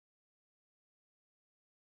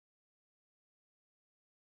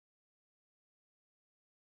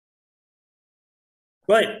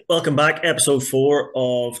Right, welcome back. Episode 4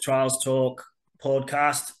 of Trials Talk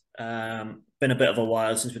podcast. Been a bit of a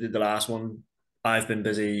while since we did the last one. I've been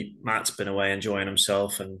busy. Matt's been away enjoying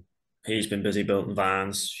himself, and he's been busy building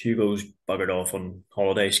vans. Hugo's buggered off on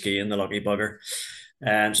holiday skiing, the lucky bugger.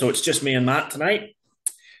 So it's just me and Matt tonight.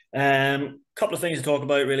 Couple of things to talk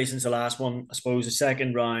about really since the last one. I suppose the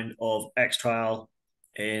second round of X Trial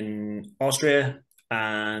in Austria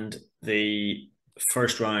and the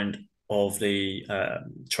first round of the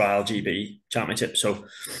TrialGB Championship. So,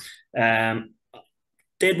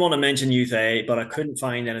 did want to mention Youth A, but I couldn't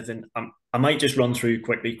find anything. I might just run through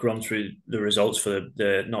the results for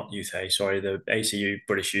the not Youth A, sorry, the ACU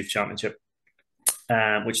British Youth Championship,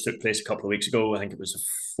 which took place a couple of weeks ago. I think it was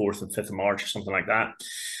the 4th and 5th of March or something like that.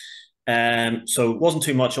 So wasn't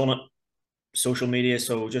too much on it, social media,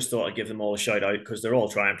 so just thought I'd give them all a shout out because they're all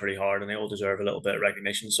trying pretty hard and they all deserve a little bit of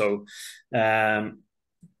recognition. So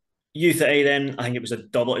Youth A, then I think it was a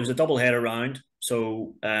double header round.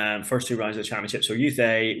 So first two rounds of the championship. So Youth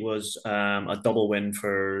A was a double win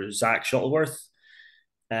for Zach Shuttleworth.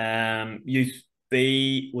 Youth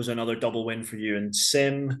B was another double win for you and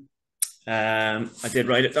Sim. I did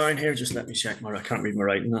write it down here. Just let me check I can't read my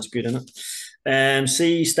writing. That's good, isn't it?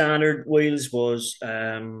 C standard wheels was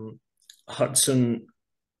Hudson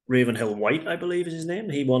Ravenhill White, I believe is his name.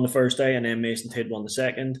 He won the first day, and then Mason Tidd won the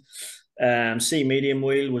second. C medium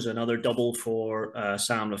wheel was another double for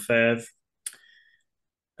Sam Lefebvre.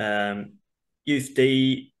 Youth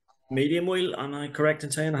D medium wheel, am I correct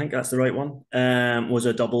in saying? I think that's the right one. Was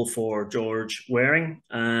a double for George Waring.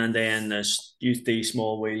 And then this Youth D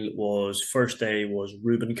small wheel was first day was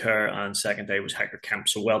Ruben Kerr and second day was Hector Kemp.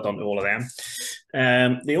 So well done to all of them.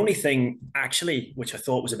 The only thing actually, which I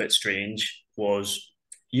thought was a bit strange, was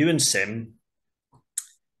you and Sim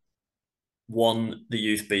won the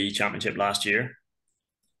Youth B Championship last year.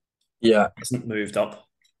 Yeah. Hasn't moved up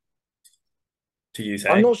to Youth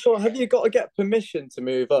A. I'm not sure. Have you got to get permission to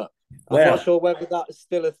move up? I'm not sure whether that's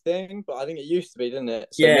still a thing, but I think it used to be, didn't it?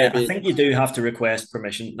 So yeah, maybe... I think you do have to request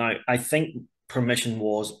permission. Now, I think permission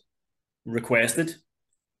was requested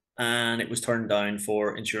and it was turned down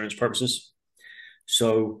for insurance purposes.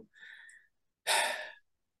 So...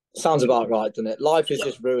 Sounds about right, doesn't it? Life is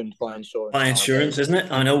just ruined by insurance. By insurance, isn't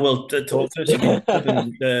it? I know we'll talk to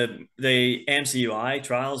the MCUI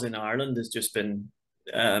trials in Ireland has just been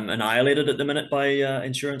annihilated at the minute by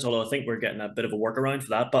insurance, although I think we're getting a bit of a workaround for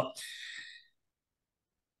that. But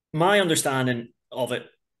my understanding of it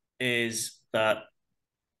is that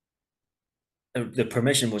the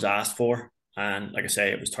permission was asked for, and like I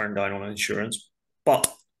say, it was turned down on insurance.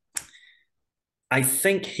 But I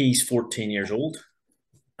think he's 14 years old.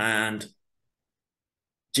 And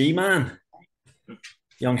G-Man,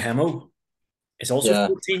 young Hemo, is also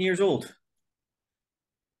 14 years old.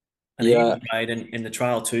 And he was riding in the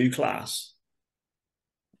Trial 2 class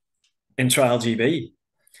in TrialGB.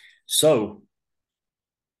 So,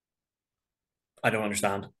 I don't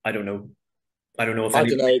understand. I don't know. I don't know if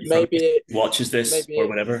anybody maybe watches this or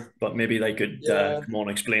whatever, but maybe they could come on and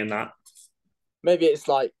explain that. Maybe it's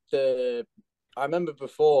like I remember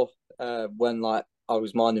before when like I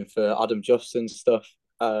was minding for Adam Justin's stuff.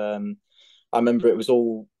 I remember it was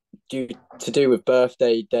all to do with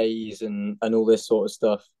birthday days and all this sort of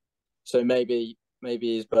stuff. So maybe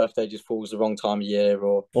his birthday just falls the wrong time of year,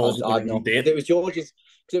 or I don't know. It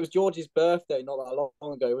was George's birthday not that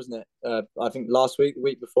long ago, wasn't it? I think last week, the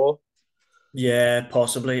week before. Yeah,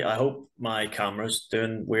 possibly. I hope my camera's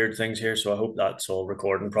doing weird things here, so I hope that's all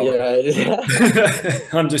recording properly. Yeah,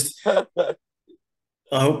 I'm just.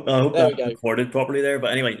 I hope that's recorded properly there.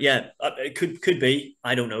 But anyway, yeah, it could be.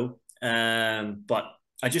 I don't know. But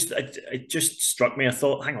it just struck me. I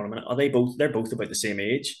thought, hang on a minute, are they both? They're both about the same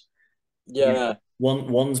age. Yeah.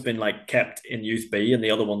 One's been like kept in Youth B, and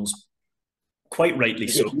the other one's quite rightly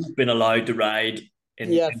so been allowed to ride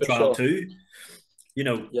in Trial 2. You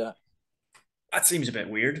know. Yeah. That seems a bit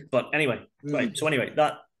weird, but anyway, right. So anyway,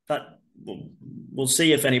 that we'll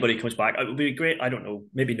see if anybody comes back. It would be great. I don't know.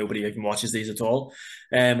 Maybe nobody even watches these at all.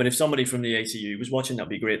 But if somebody from the ACU was watching, that'd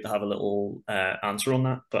be great to have a little answer on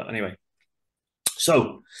that. But anyway,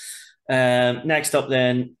 so next up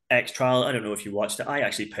then, X Trial. I don't know if you watched it. I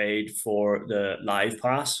actually paid for the live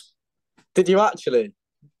pass. Did you actually?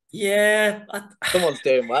 Yeah. Someone's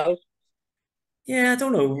doing well. Yeah, I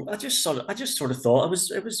don't know. I just sort of thought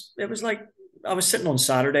it was like I was sitting on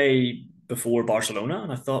Saturday before Barcelona,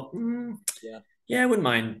 and I thought, yeah, I wouldn't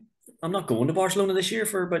mind. I'm not going to Barcelona this year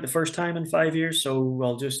for about the first time in 5 years, so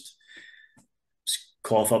I'll just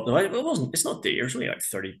cough up the. It wasn't. It's not dear. It's only like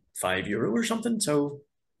 €35 or something. So,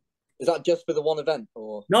 is that just for the one event,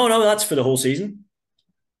 or no? That's for the whole season.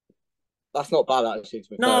 That's not bad actually. To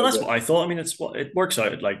be No, fair, is that's it? what I thought. I mean, it's what it works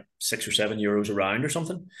out at like €6 or €7 a round or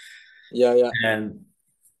something. Yeah, yeah,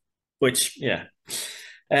 Which yeah.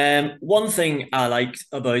 One thing I liked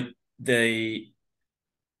about the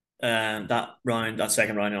that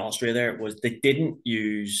second round in Austria there was they didn't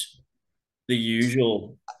use the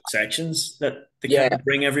usual sections that they kind yeah. of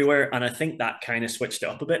bring everywhere, and I think that kind of switched it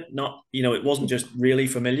up a bit. Not, it wasn't just really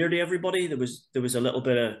familiar to everybody. There was a little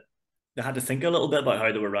bit of they had to think a little bit about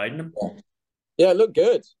how they were riding them. Yeah, it looked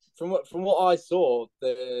good. From what I saw,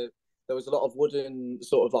 there was a lot of wooden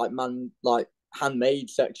sort of like handmade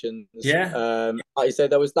sections. Yeah, Like you said,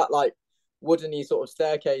 there was that like woodeny sort of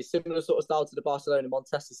staircase, similar sort of style to the Barcelona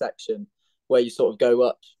Montesa section, where you sort of go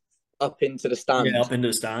up into the yeah, stand. up into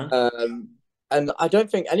the stand. Um, and I don't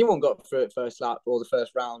think anyone got through it first lap or the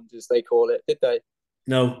first round, as they call it, did they?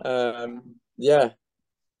 No, Yeah,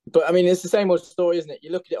 but I mean, it's the same old story, isn't it?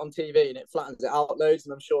 You look at it on TV and it flattens it out loads,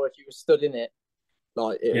 and I'm sure if you were stood in it,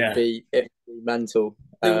 like yeah. it'd be mental.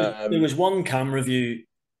 There was one camera view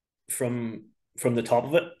from the top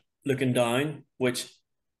of it looking down, which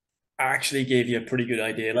actually gave you a pretty good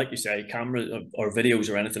idea. Like you say, cameras or videos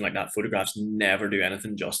or anything like that, photographs never do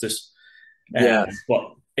anything justice. Yeah,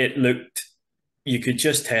 But it looked, you could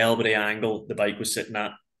just tell by the angle the bike was sitting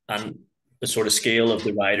at and the sort of scale of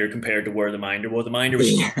the rider compared to where the minder was. The minder was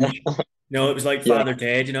huge. It was like yeah, Father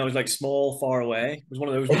Ted, it was like small, far away. It was one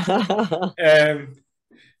of those ones. yeah, Um,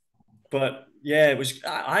 but yeah, it was.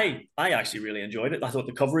 I actually really enjoyed it. I thought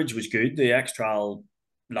the coverage was good. The X-Trail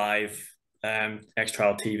live,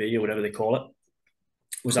 X-Trail TV or whatever they call it,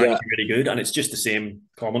 was yeah, actually really good, and it's just the same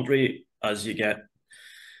commentary as you get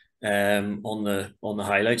on the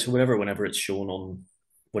highlights or whatever. Whenever it's shown on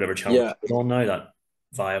whatever channel yeah. it's on now, that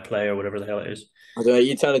Viaplay or whatever the hell it is. I don't know.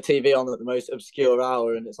 You turn the TV on at the most obscure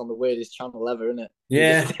hour, and it's on the weirdest channel ever, isn't it? You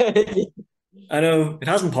Yeah, just. I know it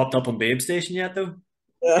hasn't popped up on Babe Station yet though.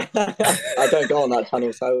 I don't go on that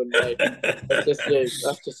channel, so I wouldn't know. That's just you.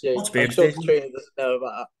 That's just you. What's I'm Babe sure Station? Katrina doesn't know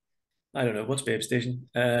about I don't know what's Babe Station.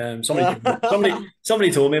 Somebody that.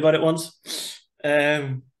 somebody told me about it once.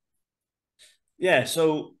 Um, yeah,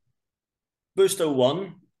 so Busto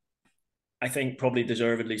won. I think probably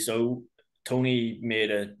deservedly so. Tony made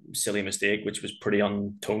a silly mistake, which was pretty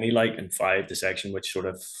un Tony like, and five the section, which sort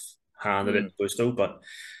of handed it Mm, to Busto. But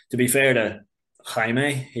to be fair to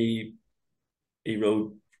Jaime, he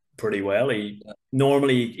rode pretty well.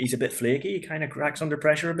 He's a bit flaky. He kind of cracks under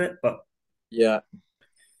pressure a bit, but yeah,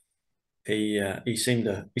 he seemed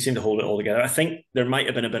to hold it all together. I think there might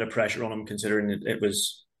have been a bit of pressure on him considering it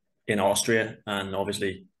was in Austria, and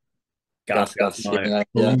obviously Gasgas gas. now Yeah,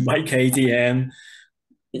 yeah, owned by KTM,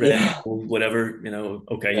 Red yeah, Bull, whatever.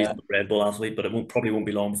 Okay, he's yeah, not a Red Bull athlete, but probably won't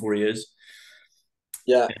be long before he is.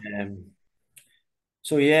 yeah, Um,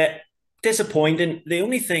 so yeah, disappointing. The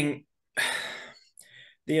only thing,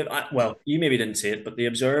 well, you maybe didn't see it, but the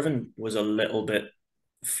observing was a little bit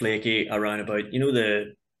flaky around about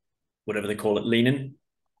the whatever they call it, leaning,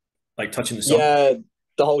 like touching the sump. yeah.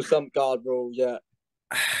 The whole sump guard rule. Yeah,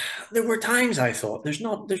 There were times I thought there's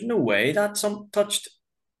no way that sump touched,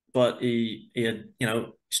 but he had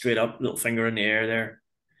straight up little finger in the air there.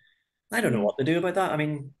 I don't know mm. what to do about that. I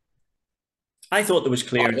mean, I thought there was I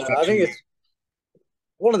clear don't know. I think instruction. it's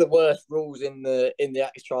one of the worst rules in the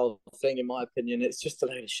X trial thing, in my opinion. It's just a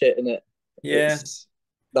load of shit, isn't it? Yeah, It's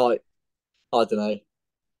like I don't know.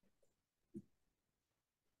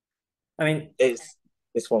 I mean,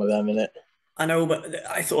 It's one of them, isn't it? I know, but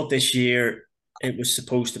I thought this year it was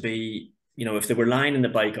supposed to be, if they were lining the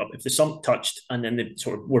bike up, if the sump touched and then they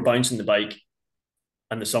sort of were bouncing the bike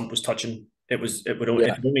and the sump was touching, Yeah,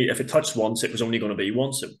 if it touched once, it was only going to be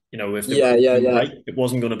once. If they were yeah, yeah, in the yeah, bike, it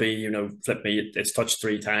wasn't going to be, flip me. It's touched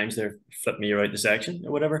three times. They're flip me out the section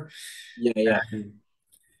or whatever. yeah, yeah. Um,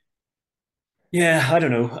 yeah, I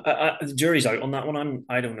don't know. The jury's out on that one.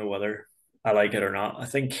 I don't know whether I like it or not. I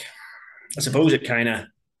suppose it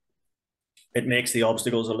makes the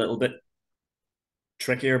obstacles a little bit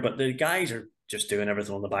trickier, but the guys are just doing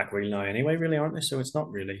everything on the back wheel now anyway, really, aren't they? So it's not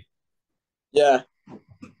really. Yeah,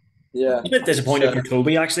 yeah. I'm a bit It's disappointed for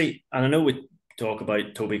Toby actually, and I know we talk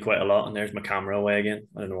about Toby quite a lot. And there's my camera away again.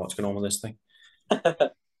 I don't know what's going on with this thing.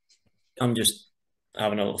 I'm just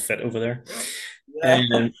having a little fit over there. yeah,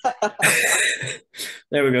 Um,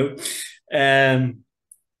 there we go. Um,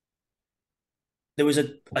 there was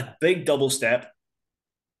a big double step,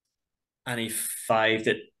 and he fived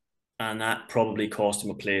it, and that probably cost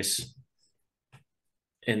him a place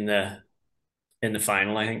in the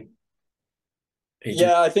final. I think he just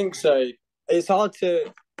yeah. I think so. It's hard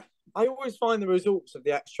to. I always find the results of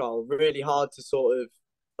the X trial really hard to sort of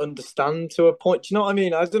understand to a point. Do you know what I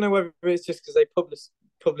mean? I don't know whether it's just because they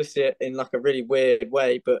publish it in like a really weird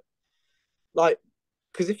way, but like,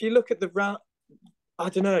 because if you look at the round, I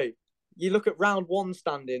don't know. You look at round one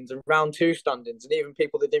standings and round two standings, and even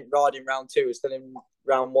people that didn't ride in round two are still in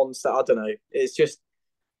round one. So I don't know. It's just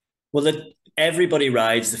Well, everybody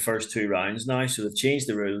rides the first two rounds now, so they've changed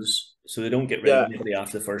the rules, so they don't get rid of yeah, anybody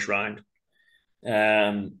after the first round,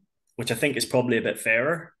 which I think is probably a bit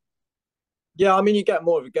fairer. yeah. I mean, you get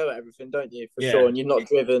more of a go at everything, don't you? For Yeah, sure, and you're not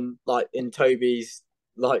driven like in Toby's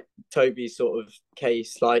sort of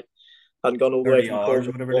case, like hadn't gone all the way 30 from hours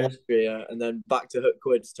or Cornwall whatever to it is. Austria and then back to Hook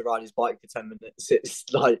Woods to ride his bike for 10 minutes. It's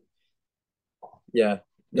like, yeah,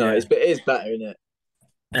 no, Yeah. it is better, isn't it?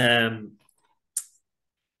 Um,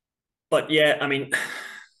 but yeah, I mean,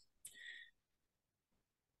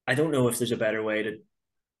 I don't know if there's a better way to.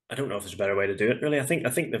 I don't know if there's a better way to do it. Really, I think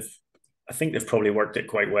they've probably worked it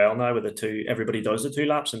quite well now with the two. Everybody does the 2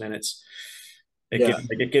 laps, and then Yeah,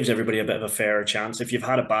 it gives everybody a bit of a fairer chance. If you've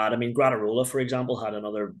had a bad, I mean, Grattarola, for example, had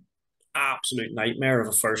another absolute nightmare of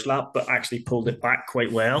a first lap, but actually pulled it back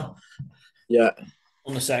quite well yeah.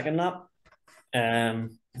 on the second lap.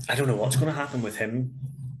 I don't know what's going to happen with him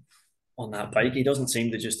on that bike. He doesn't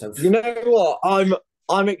seem to just have. You know what?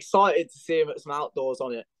 I'm excited to see him at some outdoors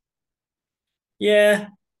on it. Yeah,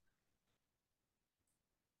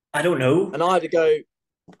 I don't know. And I had to go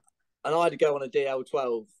on a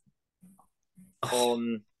DL12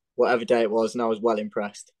 on whatever day it was, and I was well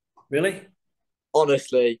impressed. Really?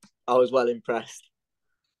 Honestly, I was well impressed.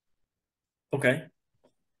 Okay.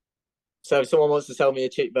 So if someone wants to sell me a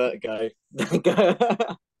cheap vertigo,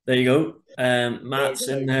 There you go. there Matt's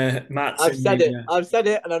we go. in the Matt's in the. I've said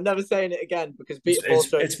it, and I'm never saying it again because It's, Beta Four it's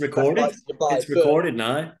Strokes it's is the best recorded. bike you can buy. It's recorded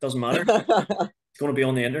now. Doesn't matter. But It's going to be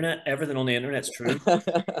on the internet. Everything on the internet's true.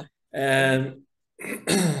 Um,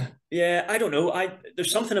 yeah, I don't know.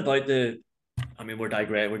 There's something about the. I mean, we're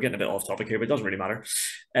digressing. We're getting a bit off topic here, but it doesn't really matter.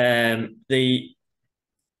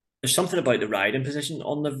 There's something about the riding position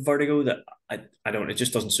on the Vertigo that I don't. It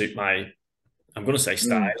just doesn't suit my. I'm going to say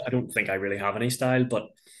style. mm, I don't think I really have any style, but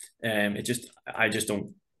I just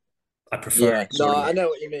don't. I prefer yeah, sort no, of I know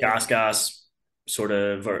what you mean. gas sort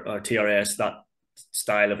of or TRS, that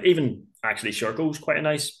style of, even actually Sherco's quite a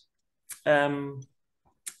nice riding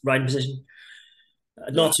position. Yeah,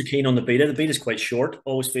 Not so keen on the beta. The beta's quite short.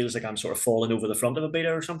 Always feels like I'm sort of falling over the front of a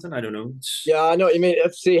beta or something. I don't know. yeah, I know what you mean.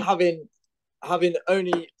 See, having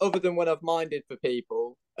only other than when I've minded for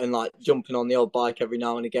people and like jumping on the old bike every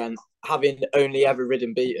now and again, having only ever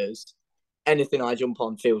ridden beaters, anything I jump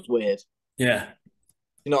on feels weird. Yeah,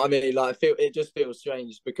 You know what I mean? Like, it just feels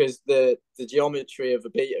strange because the geometry of a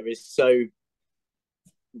beater is so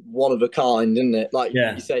one of a kind, isn't it? Like you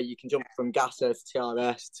yeah, say, you can jump from Gasser to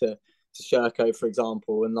TRS to Sherco, for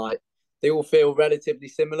example, and like they all feel relatively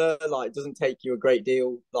similar. Like it doesn't take you a great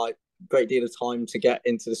deal of time to get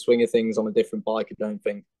into the swing of things on a different bike. I don't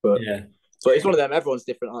think, yeah. but it's one of them. Everyone's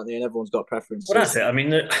different, aren't they? And everyone's got Well, that's preferences. it. I mean,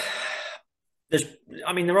 there's.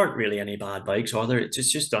 I mean, there aren't really any bad bikes, are there?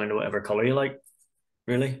 It's just down to whatever color you like,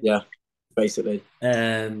 really. Yeah, basically.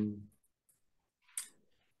 Um,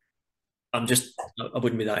 I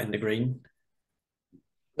wouldn't be that into green.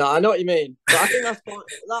 No, I know what you mean, but I think that's why.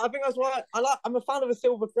 Like, I think that's why I like. I'm a fan of a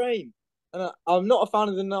silver frame, and I'm not a fan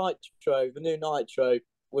of the Nitro, the new Nitro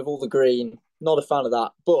with all the green. Not a fan of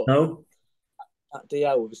that, but No. that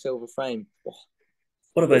DL with a silver frame, oh,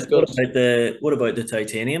 What feels about good. what about the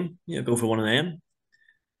titanium? Yeah, go for one of them.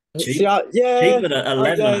 See, Cheap, cheap yeah, at 11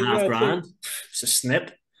 and a half yeah, cheap. grand. It's a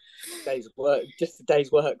snip. Day's work, just a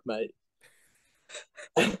day's work, mate.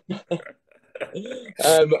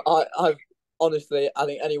 I've honestly, I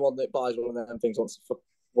think anyone that buys one of them things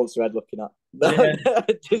wants their head looking Yeah.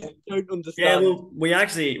 at. Just don't Yeah, understand. well,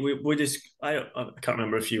 we just I can't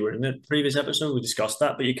remember if you were in the previous episode. We discussed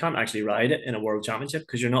that, but you can't actually ride it in a world championship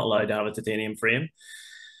because you're not allowed to have a titanium frame,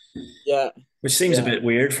 Yeah, which seems a yeah, bit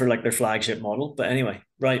weird for like their flagship model. But anyway,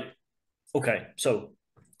 right, okay, so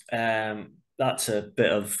that's a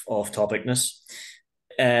bit of off topicness.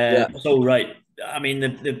 yeah, So right, I mean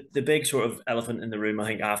the big sort of elephant in the room, I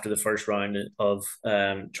think, after the first round of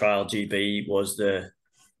Trial GB was the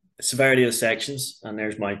severity of the sections, and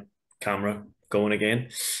there's my camera going again.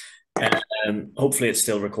 Hopefully it's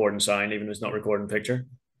still recording sound, even if it's not recording picture.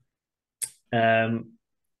 Yeah,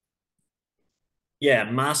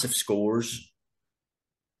 massive scores,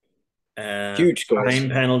 huge scores. time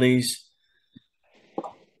penalties,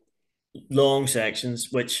 long sections,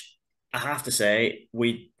 which I have to say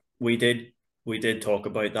we did talk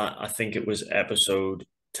about that. I think it was episode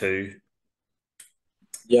 2.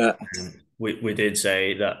 Yeah, We did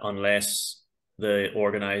say that unless the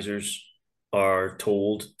organisers are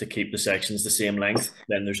told to keep the sections the same length,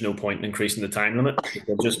 then there's no point in increasing the time limit.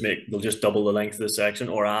 They'll just double the length of the section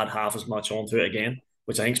or add half as much onto it again,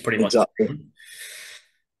 which I think is pretty much exactly.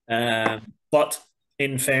 but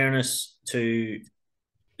in fairness to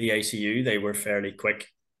the ACU, they were fairly quick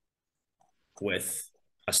with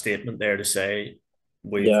a statement there to say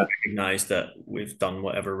we've recognised that we've done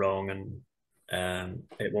whatever wrong and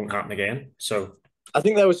it won't happen again. So I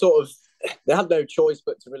think they had no choice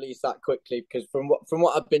but to release that quickly, because from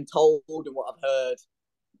what I've been told and what I've heard,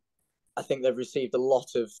 I think they've received a lot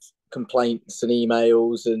of complaints and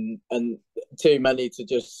emails and too many to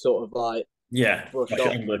just sort of like brush off.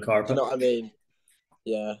 under the carpet. Do you know what I mean?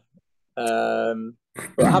 Yeah.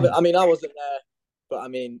 But I mean, I wasn't there, but I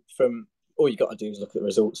mean, from all you got to do is look at the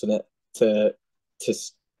results in it to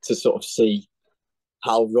sort of see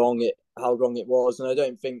how wrong it was, and I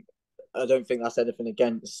don't think that's anything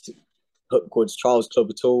against Hookwood's Trials Club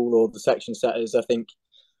at all, or the section setters. I think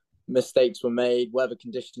mistakes were made, weather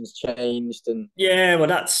conditions changed, and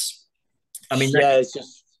that's. I mean,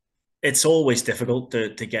 it's always difficult to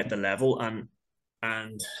get the level, and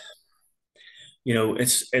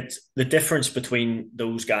it's the difference between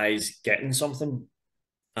those guys getting something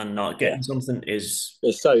and not getting something is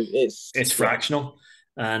it's fractional,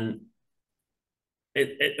 and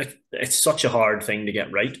it's such a hard thing to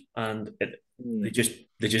get right, and they just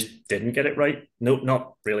didn't get it right. No,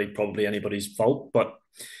 not really probably anybody's fault, but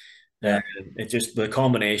it just the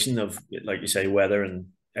combination of, like you say, weather and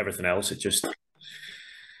everything else, it just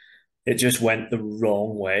went the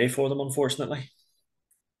wrong way for them, unfortunately.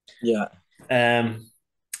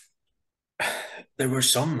 There were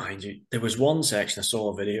some, mind you, there was one section I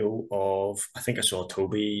saw a video of. I think I saw a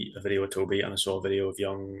video of Toby, and I saw a video of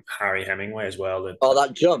young Harry Hemingway as well.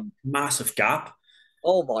 That jump, massive gap.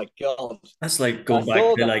 Oh my god, that's like going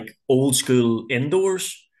back to like old school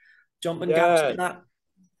indoors jumping gaps like that.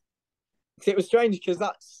 It was strange because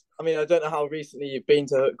I mean, I don't know how recently you've been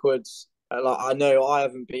to Hookwoods. Like, I know I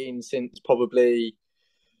haven't been since probably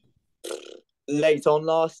late on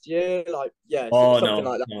last year. Like, something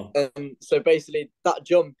like that. No. And so basically, that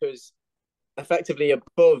jump is effectively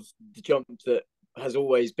above the jump that has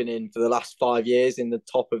always been in for the last 5 years in the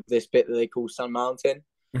top of this bit that they call Sun Mountain.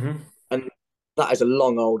 And that is a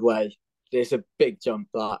long old way. It's a big jump,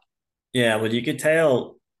 that. Yeah, well, you could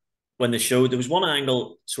tell when they showed, there was one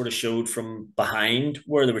angle sort of showed from behind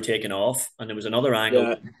where they were taking off, and there was another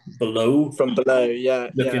angle below. From below,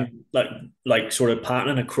 looking like sort of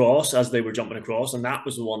patterning across as they were jumping across, and that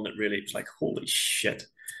was the one that really was like, holy shit.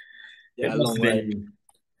 Yeah, it must have been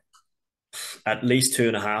at least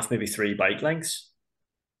 2.5, maybe 3 bike lengths.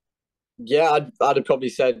 Yeah, I'd have probably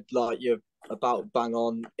said like you're about bang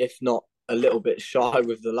on, if not a little bit shy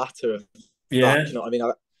with the latter of that. You know what I mean?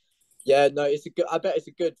 It's a good. I bet it's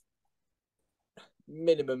a good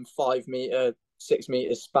minimum 5 meter, 6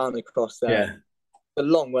 meter span across there. A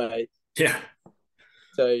long way. Yeah.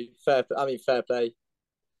 So fair play.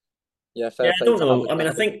 Yeah, fair play. I don't know. I mean,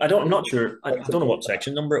 I'm not sure. I don't know what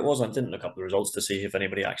section number it was. I didn't look up the results to see if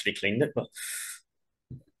anybody actually cleaned it, but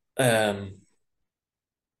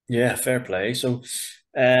fair play. So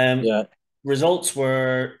results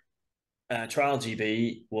were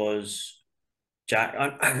TrialGB was Jack.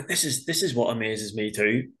 And this is what amazes me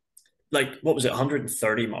too. Like, what was it,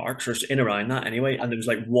 130 marks or in around that anyway, and there was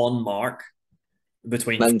like 1 mark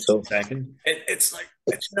between second. It's like,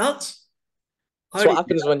 it's nuts. That's what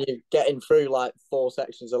happens when you're getting through like 4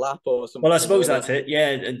 sections a lap or something. Well, I suppose that's it.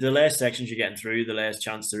 Yeah, the less sections you're getting through, the less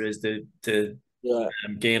chance there is to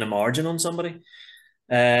gain a margin on somebody.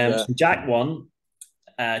 So Jack won.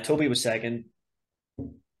 Toby was second.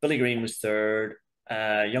 Billy Green was third.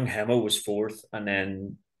 Young Hemo was fourth, and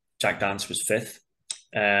then Jack Dance was fifth.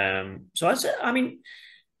 So I mean,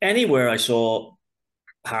 anywhere I saw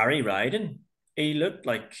Harry riding, he looked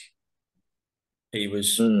like he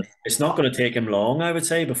was. It's not going to take him long, I would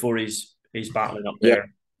say, before he's battling up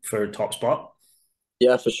there for top spot.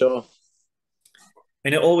 Yeah, for sure.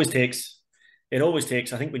 And it always takes.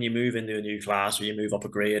 I think when you move into a new class or you move up a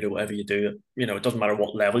grade or whatever you do, it doesn't matter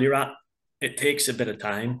what level you're at. It takes a bit of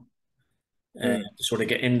time to sort of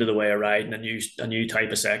get into the way of riding a new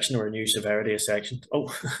type of section or a new severity of section.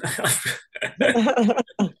 Oh.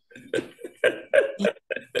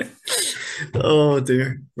 Oh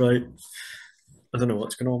dear. Right. I don't know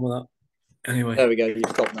what's going on with that. Anyway. There we go. You've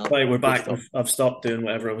stopped now. Right, we're back. I've stopped doing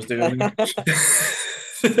whatever I was doing.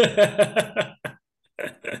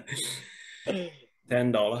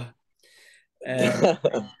 $10.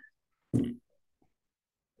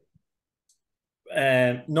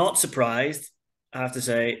 Not surprised, I have to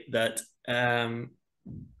say, that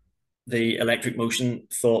the electric motion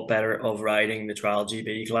thought better of riding the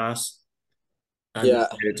TrialGB class and Yeah,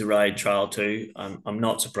 decided to ride Trial 2. I'm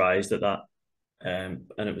not surprised at that. And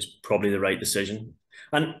it was probably the right decision.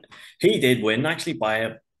 And he did win actually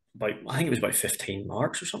by I think it was about 15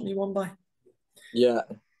 marks or something he won by. yeah,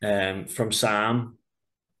 From Sam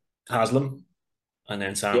Haslam and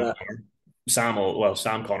then Sam yeah, Connor.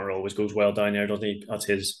 Sam Connor always goes well down there, doesn't he?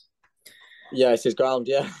 yeah. It's his ground.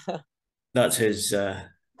 Yeah, That's his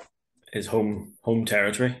home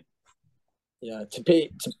territory. yeah. To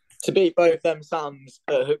beat both them Sams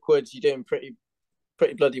at Hookwoods, you're doing pretty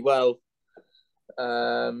bloody well.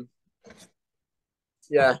 Um,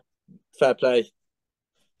 yeah, fair play.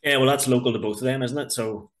 Yeah, well, that's local to both of them, isn't it?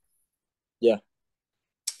 So, Yeah,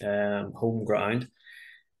 home ground.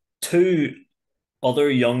 Two other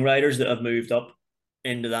young riders that have moved up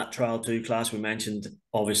into that Trial 2 class. We mentioned,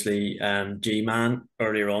 obviously, G Man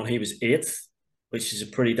earlier on. He was eighth, which is a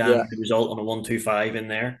pretty damn yeah, good result on a 125 in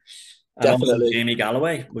there. And also definitely. Jamie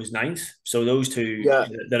Galloway was ninth. So those two Yeah,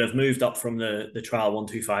 that have moved up from the Trial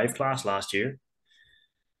 125 class last year.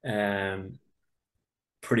 Um,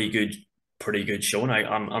 pretty good, pretty good showing.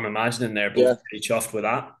 I'm imagining they're both yeah, pretty chuffed with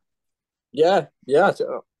that. yeah, yeah.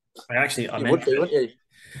 I You meant would be, to, wouldn't you?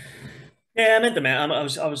 yeah, I meant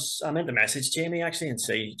to message Jamie actually and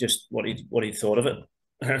see just what he thought of it.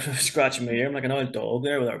 Scratching my ear, I'm like an old dog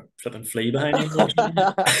there with a flipping flea behind me or something.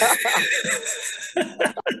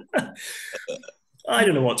 I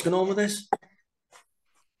don't know what's going on with this.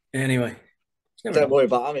 Anyway, it's never Don't done. worry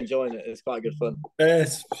about it. I'm enjoying it. It's quite good fun.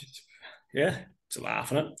 It's, yeah, it's a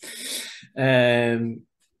laugh in it.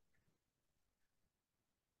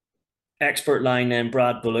 Expert line then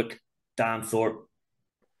Brad Bullock, Dan Thorpe,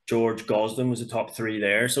 George Gosden was the top three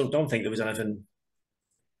there. So don't think there was anything,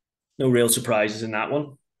 no real surprises in that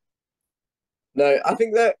one. No, I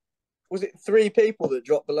think that was it. 3 people that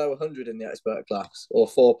dropped below 100 in the expert class, or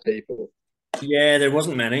 4 people. Yeah, there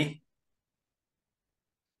wasn't many.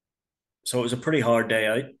 So it was a pretty hard day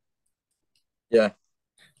out. Yeah,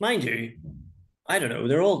 Mind you, I don't know.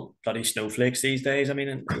 They're all bloody snowflakes these days. I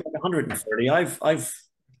mean, like 130.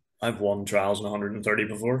 I've won trials in 130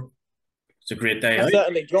 before. It's a great day I've out.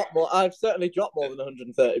 certainly dropped more. I've certainly dropped more than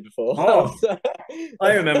 130 before. Oh,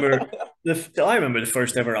 I remember the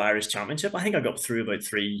first ever Irish Championship. I think I got through about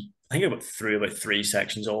three. I think I got through about three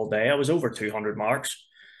sections all day. I was over 200 marks.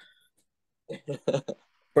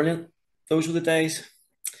 Brilliant. Those were the days.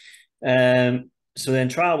 So then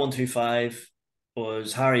trial 125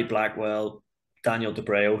 was Harry Blackwell, Daniel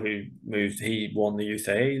DeBreo, who moved. He won the Youth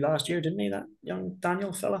A last year, didn't he? That young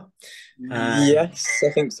Daniel fella. And Yes,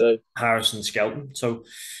 I think so. Harrison Skelton. So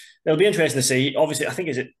it'll be interesting to see. Obviously, I think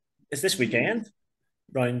is this weekend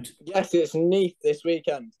round Yes, it's Neath this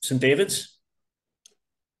weekend. St David's.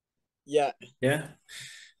 Yeah, Yeah,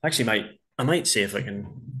 actually, I might see if I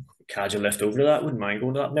can catch a lift over to that. Wouldn't mind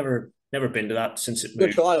going to that. Never been to that since it good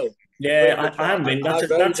moved. trial. Yeah, Really good I trial. haven't been. I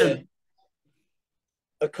That's rode a it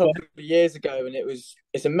a couple of years ago, and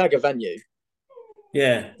it's a mega venue.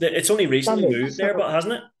 yeah. It's only recently Standing. moved there, but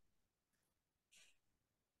hasn't it?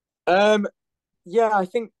 Um, yeah, I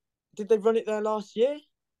think did they run it there last year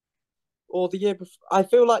or the year before? I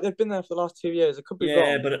feel like they've been there for the last 2 years. I could be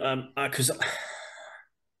Yeah, wrong. but because I'm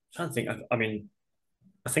trying to think. I mean,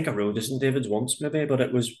 I think I rode this in David's once maybe, but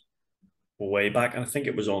it was way back, and I think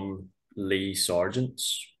it was on Lee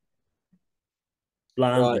Sargent's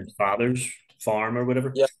land, Right. his father's farm or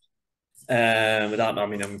whatever. Yeah. With that, I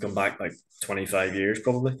mean, I'm going back like 25 years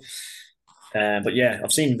probably. But yeah,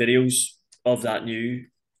 I've seen videos of that new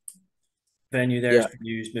venue there. It's Yeah. been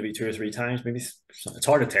used maybe two or three times. Maybe it's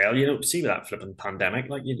hard to tell. You know, see with that flipping pandemic,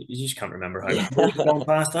 like you just can't remember how Yeah. long it's gone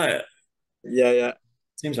past that. It Yeah.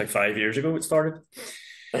 seems like 5 years ago it started.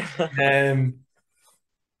 Yeah.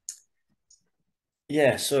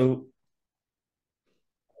 Yeah, so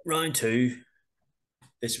round two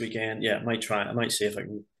this weekend. Yeah, I might see if I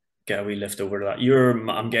can get a wee lift over to that.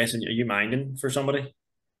 I'm guessing, are you minding for somebody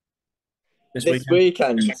this This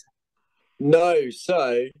weekend? weekend. No,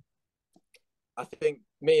 so I think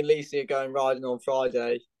me and Lisa are going riding on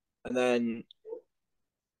Friday, and then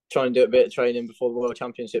trying to do a bit of training before the World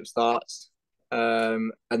Championship starts.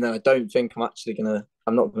 And then I don't think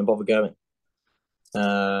I'm not gonna bother going.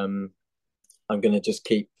 I'm gonna just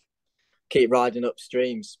keep riding up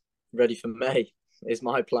streams, ready for May is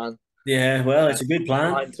my plan. Yeah, well, it's a good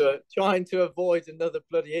plan. Trying to avoid another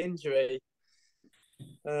bloody injury.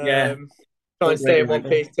 Yeah, Try don't and break stay your in one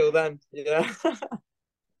ankle. piece till then. Yeah.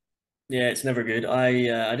 Yeah, it's never good. I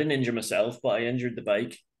didn't injure myself, but I injured the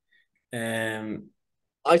bike. Um,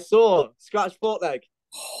 I saw scratch fork leg.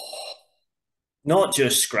 not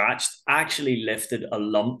just scratched, actually lifted a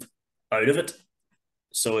lump out of it.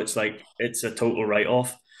 So it's like it's a total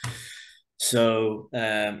write-off. So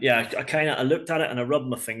yeah, I kind of I looked at it and I rubbed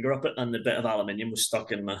my finger up it, and the bit of aluminium was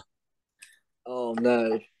Oh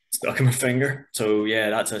no. stuck in my finger. So yeah,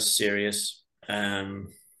 that's a serious.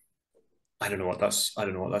 I don't know what that's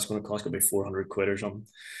going to cost. It'll be 400 quid or something.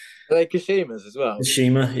 Are they Kashimas as well?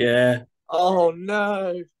 Shima, yeah. Oh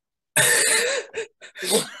no.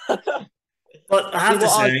 But I See have to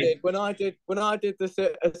what I say, did when I did this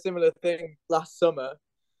a similar thing last summer.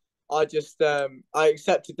 I just I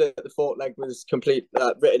accepted that the fork leg was complete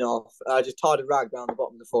written off. I just tied a rag around the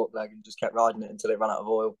bottom of the fork leg and just kept riding it until it ran out of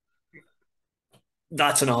oil.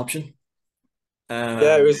 that's an option.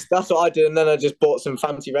 Yeah, Um, that's what I did, and then I just bought some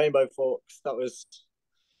fancy rainbow forks. That was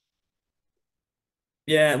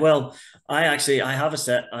yeah, well, I have a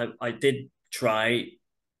set. I did try.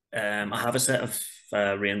 I have a set of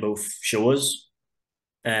rainbow shows.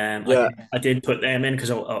 yeah, I did put them in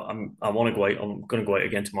because I want to go out. I'm going to go out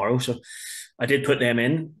again tomorrow, so I did put them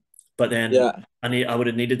in. But then yeah. I would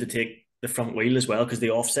have needed to take the front wheel as well because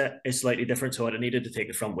the offset is slightly different. So I'd have needed to take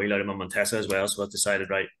the front wheel out of my Montesa as well. So I decided,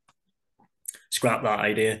 right, scrap that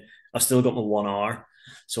idea. I've still got my 1R,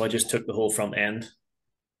 so I just took the whole front end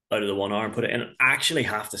out of the 1R and put it in. I actually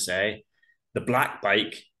have to say, the black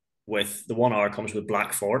bike with the 1R comes with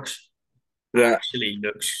black forks. Yeah. Actually,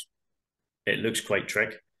 looks quite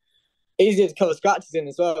trick. Easier to colour scratches in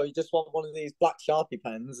as well. You just want one of these black Sharpie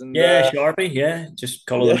pens, and Yeah, Sharpie. Yeah, just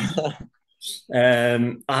color yeah,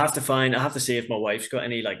 them. I have to see if my wife's got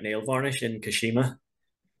any like nail varnish in Kashima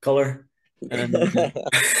color, and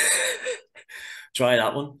try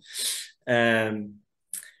that one. Um,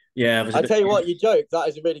 yeah, it was a I bit. tell you what, you joke. That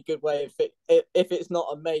is a really good way of if it's not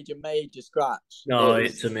a major scratch. No,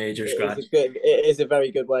 it's a major scratch. It is a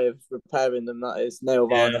very good way of repairing them. That is nail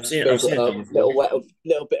Yeah, varnish, I've build seen it it up, done before.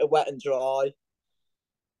 little bit of wet and dry,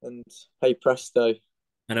 and hey presto.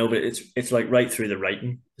 I know, but it's like right through the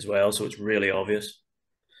writing as well, so it's really obvious,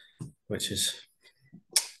 which is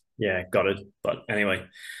yeah, got it. But anyway,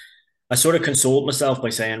 I sort of consoled myself by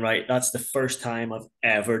saying, right, that's the first time I've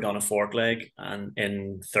ever done a fork leg, and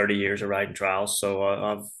in 30 years of riding trials, so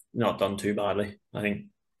I've not done too badly. I think,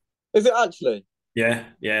 Is it actually? yeah,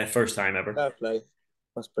 yeah, first time ever. Fair play.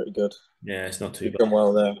 That's pretty good. Yeah, it's not too You've bad. done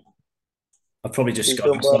well there. I've probably just You've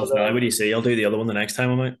scuffed done well myself now. there. What do you see? I'll do the other one the next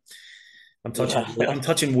time I'm out. Yeah. I'm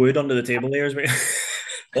touching wood under the table layers, mate,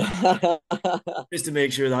 just to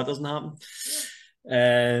make sure that doesn't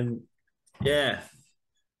happen. Yeah.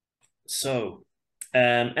 So,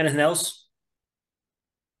 anything else?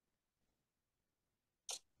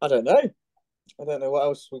 I don't know. I don't know what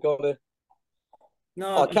else we got to.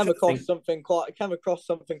 No, I'm trying to think. I came across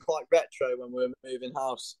something quite retro when we were moving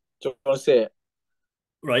house. Do you want to see it?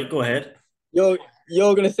 Right, go ahead. You're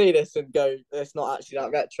you're gonna see this and go, it's not actually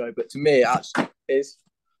that retro, but to me it actually is.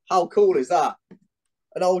 How cool is that?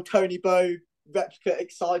 An old Tony Bow replica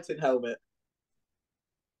exciting helmet.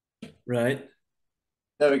 Right.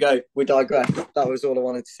 There we go. We digress. That was all I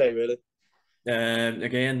wanted to say, really.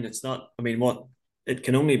 Again, it's not, I mean, what, it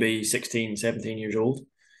can only be 16, 17 years old.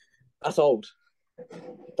 That's old.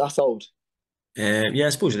 That's old. Yeah, I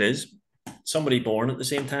suppose it is. Somebody born at the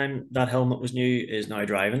same time that helmet was new is now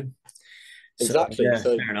driving. So, Exactly. yeah,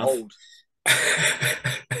 So fair enough. old.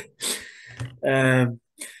 um,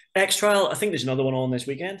 X Trial, I think there's another one on this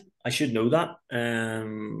weekend. I should know that.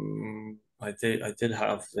 I did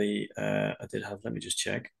have let me just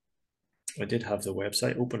check. I did have the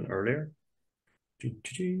website open earlier.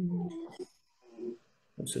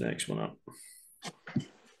 What's the next one up?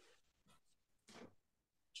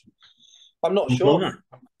 I'm not sure. Pamplona.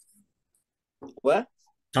 Where?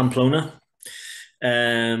 Pamplona.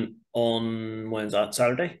 On when's that?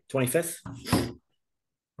 Saturday, 25th.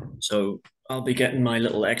 So I'll be getting my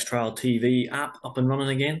little X Trial TV app up and running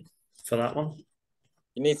again for that one.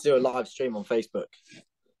 You need to do a live stream on Facebook.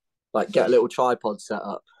 Like get a little tripod set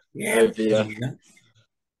up. Yeah,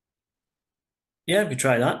 yeah, we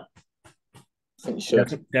try that. I think you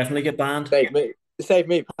should. Definitely get banned. Save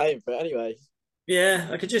me paying for it anyway. Yeah,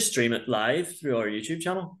 I could just stream it live through our YouTube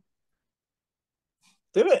channel.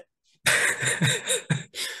 Do it.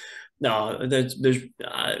 No, there's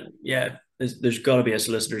got to be a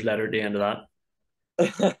solicitor's letter at the end of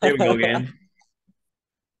that. Here we go again.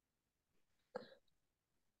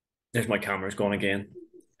 There's my camera's gone again.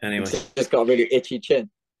 Anyway, just got a really itchy chin.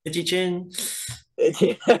 Itchy chin.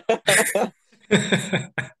 Itchy.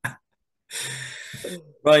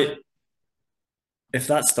 Right. If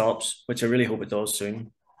that stops, which I really hope it does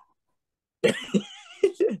soon,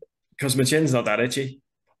 because my chin's not that itchy.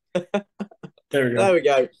 There we go. There we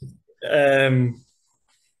go.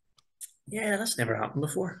 Yeah, that's never happened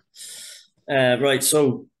before. Right,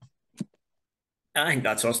 so I think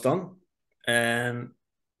that's us done. Um,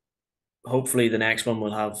 Hopefully the next one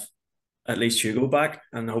will have at least Hugo back,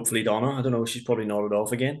 and hopefully Donna. I don't know, she's probably nodded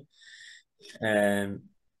off again. Um,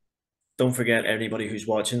 don't forget anybody who's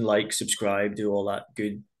watching, like, subscribe, do all that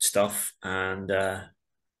good stuff, and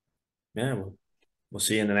yeah, we'll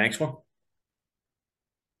see you in the next one.